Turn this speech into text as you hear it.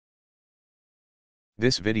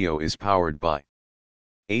This video is powered by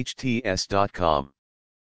HTS.com.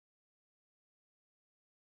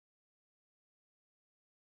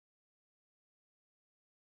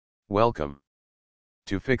 Welcome.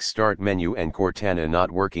 To fix Start menu and Cortana not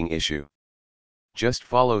working issue, just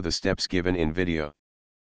follow the steps given in video.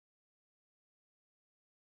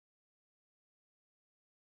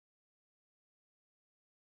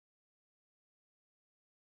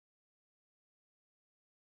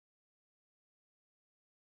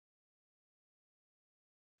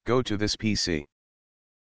 Go to this PC.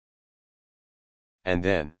 And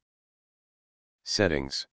then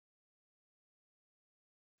Settings.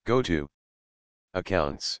 Go to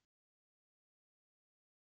Accounts.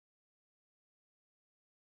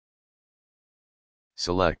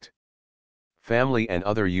 Select Family and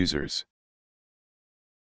other users.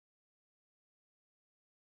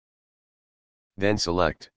 Then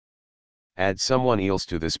select Add someone else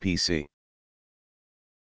to this PC.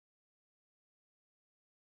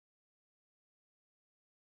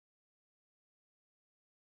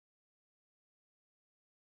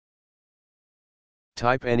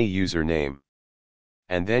 Type any username.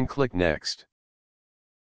 And then click Next.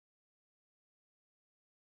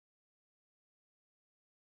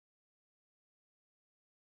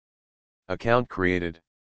 Account created.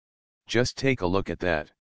 Just take a look at that.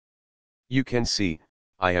 You can see,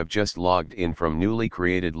 I have just logged in from newly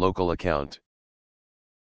created local account.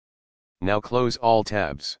 Now close all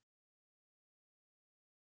tabs.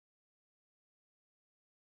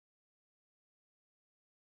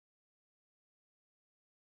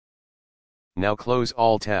 Now close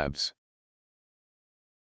all tabs.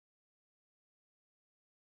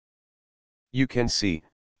 You can see,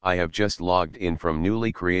 I have just logged in from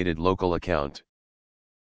newly created local account.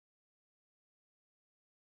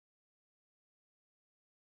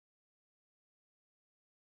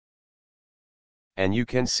 And you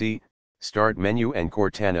can see, Start menu and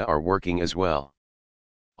Cortana are working as well.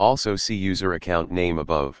 Also see user account name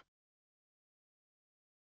above.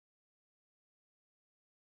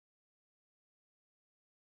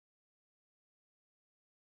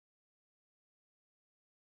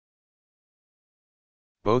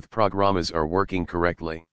 Both programas are working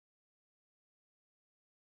correctly.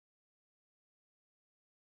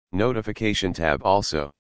 Notification tab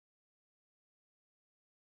also.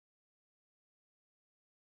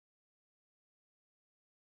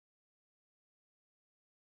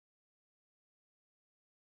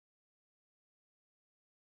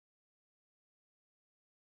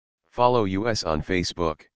 Follow us on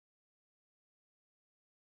Facebook.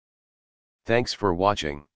 Thanks for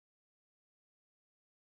watching.